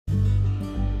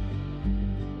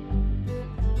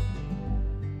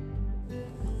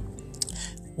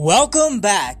Welcome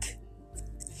back.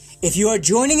 If you are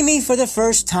joining me for the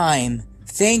first time,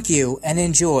 thank you and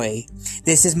enjoy.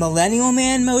 This is Millennial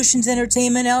Man Motions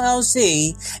Entertainment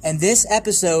LLC, and this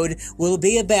episode will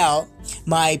be about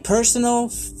my personal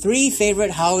 3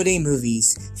 favorite holiday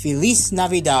movies. Feliz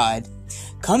Navidad.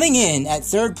 Coming in at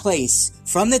 3rd place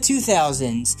from the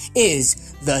 2000s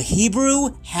is The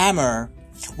Hebrew Hammer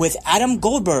with Adam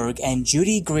Goldberg and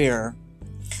Judy Greer.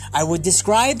 I would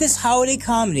describe this holiday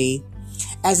comedy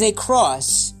as a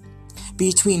cross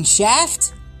between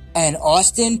Shaft and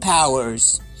Austin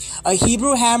Powers. A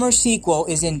Hebrew Hammer sequel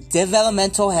is in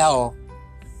developmental hell.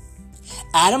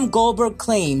 Adam Goldberg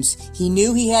claims he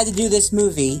knew he had to do this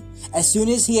movie as soon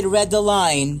as he had read the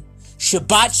line,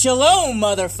 "Shabbat Shalom,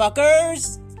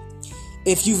 motherfuckers!"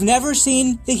 If you've never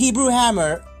seen The Hebrew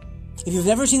Hammer,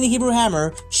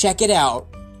 check it out.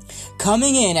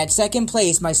 Coming in at 2nd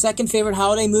place, my 2nd favorite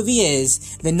holiday movie is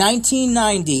the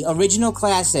 1990 original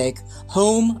classic,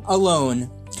 Home Alone.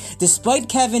 Despite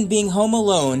Kevin being home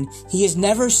alone, he is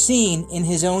never seen in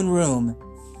his own room.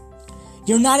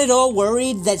 You're not at all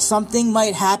worried that something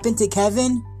might happen to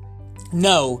Kevin?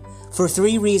 No, for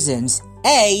 3 reasons.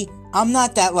 A, I'm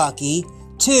not that lucky.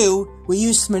 2, we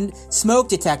use smoke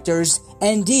detectors.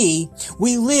 And D,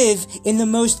 we live in the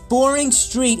most boring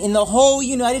street in the whole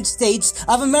United States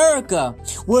of America,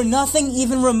 where nothing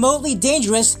even remotely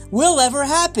dangerous will ever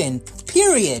happen.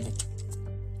 Period.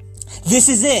 This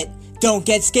is it. Don't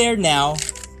get scared now.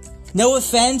 No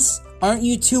offense, aren't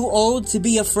you too old to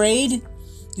be afraid?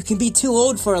 You can be too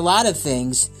old for a lot of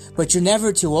things, but you're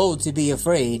never too old to be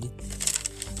afraid.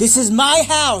 This is my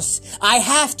house. I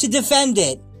have to defend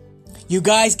it. You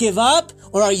guys give up,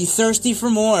 or are you thirsty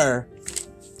for more?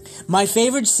 My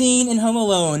favorite scene in Home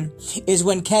Alone is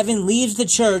when Kevin leaves the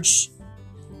church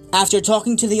after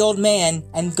talking to the old man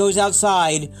and goes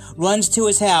outside, runs to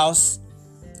his house,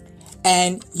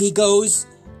 and he goes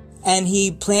and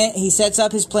he sets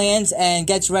up his plans and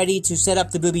gets ready to set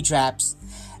up the booby traps.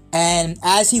 And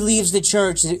as he leaves the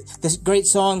church, this great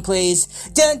song plays.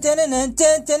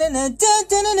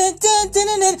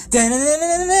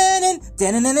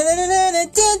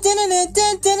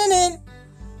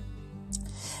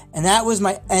 And that was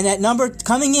my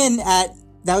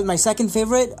second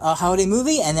favorite holiday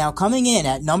movie, and now coming in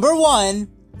at number 1,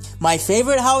 my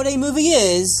favorite holiday movie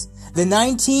is the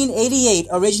 1988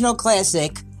 original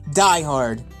classic, Die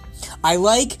Hard. I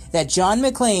like that John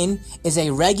McClane is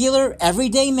a regular,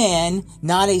 everyday man,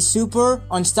 not a super,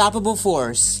 unstoppable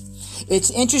force.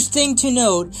 It's interesting to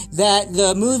note that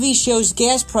the movie shows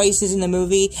gas prices in the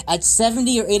movie at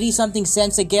 70 or 80 something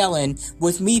cents a gallon.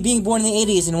 With me being born in the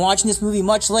 80s and watching this movie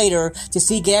much later, to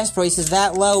see gas prices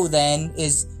that low then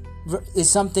is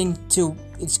something to,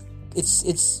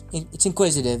 it's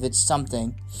inquisitive, it's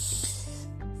something.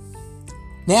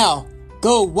 Now,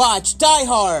 go watch Die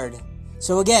Hard!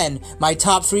 So again, my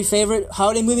top 3 favorite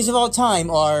holiday movies of all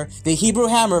time are The Hebrew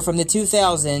Hammer from the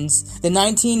 2000s, the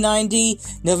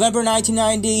November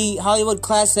 1990 Hollywood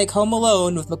classic Home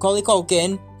Alone with Macaulay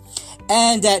Culkin,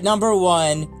 and at number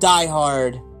 1, Die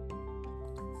Hard.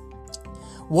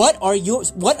 What are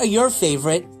your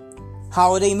favorite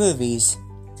holiday movies?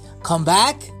 Come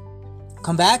back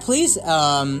please,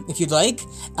 if you'd like,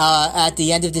 at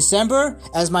the end of December,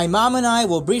 as my mom and I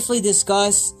will briefly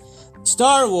discuss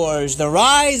Star Wars: The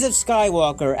Rise of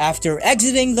Skywalker after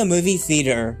exiting the movie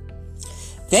theater.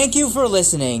 Thank you for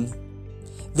listening.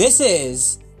 This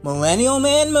is Millennial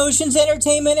Man Motions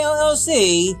Entertainment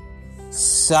LLC,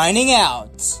 signing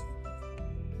out.